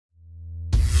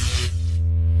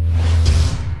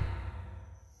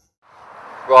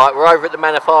Right, we're over at the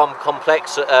Manor Farm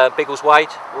complex at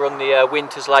Biggleswade. We're on the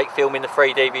Winters Lake filming the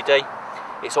free DVD.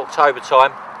 It's October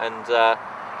time, and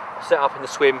set up in the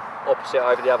swim opposite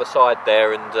over the other side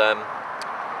there, and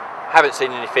haven't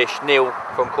seen any fish. Neil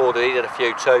from Korda, he did a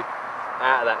few too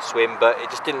out of that swim, but it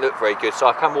just didn't look very good. So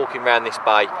I come walking around this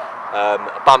bay,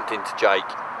 bumped into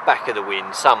Jake, back of the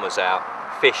wind, sun was out,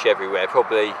 fish everywhere,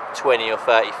 probably 20 or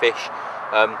 30 fish.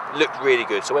 Looked really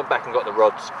good, so I went back and got the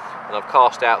rods, and I've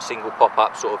cast out single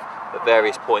pop-up sort of at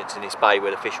various points in this bay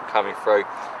where the fish were coming through.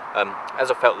 As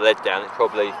I felt the lead down, it's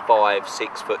probably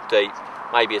 5-6 foot deep,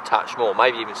 maybe a touch more,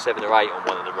 maybe even 7 or 8 on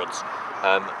one of the rods.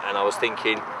 And I was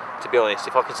thinking, to be honest,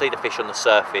 if I can see the fish on the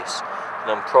surface,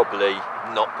 then I'm probably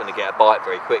not going to get a bite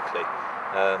very quickly.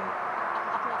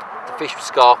 The fish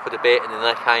scarpered a bit, and then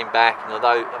they came back, and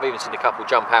although I've even seen a couple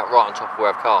jump out right on top of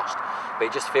where I've cast, but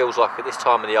it just feels like at this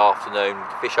time of the afternoon,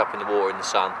 the fish up in the water in the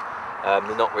sun,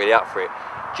 they're not really up for it.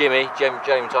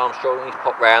 James Armstrong, he's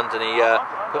popped round and he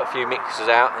put a few mixers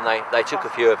out, and they took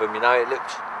a few of them. You know, it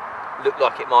looked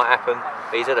like it might happen,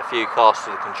 but he's had a few casts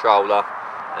to the controller,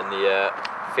 and the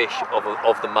fish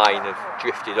of the main have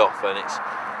drifted off, and it's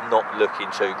not looking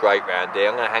too great round here.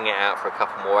 I'm going to hang it out for a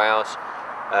couple more hours,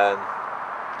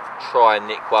 try and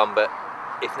nick one, but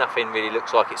if nothing really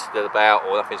looks like it's still about,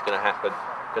 or nothing's going to happen,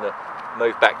 I'm going to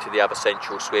move back to the other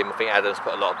central swim. I think Adam's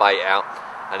put a lot of bait out,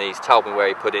 and he's told me where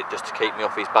he put it just to keep me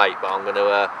off his bait, but I'm going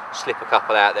to slip a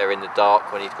couple out there in the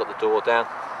dark when he's got the door down,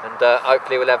 and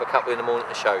hopefully we'll have a couple in the morning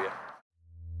to show you.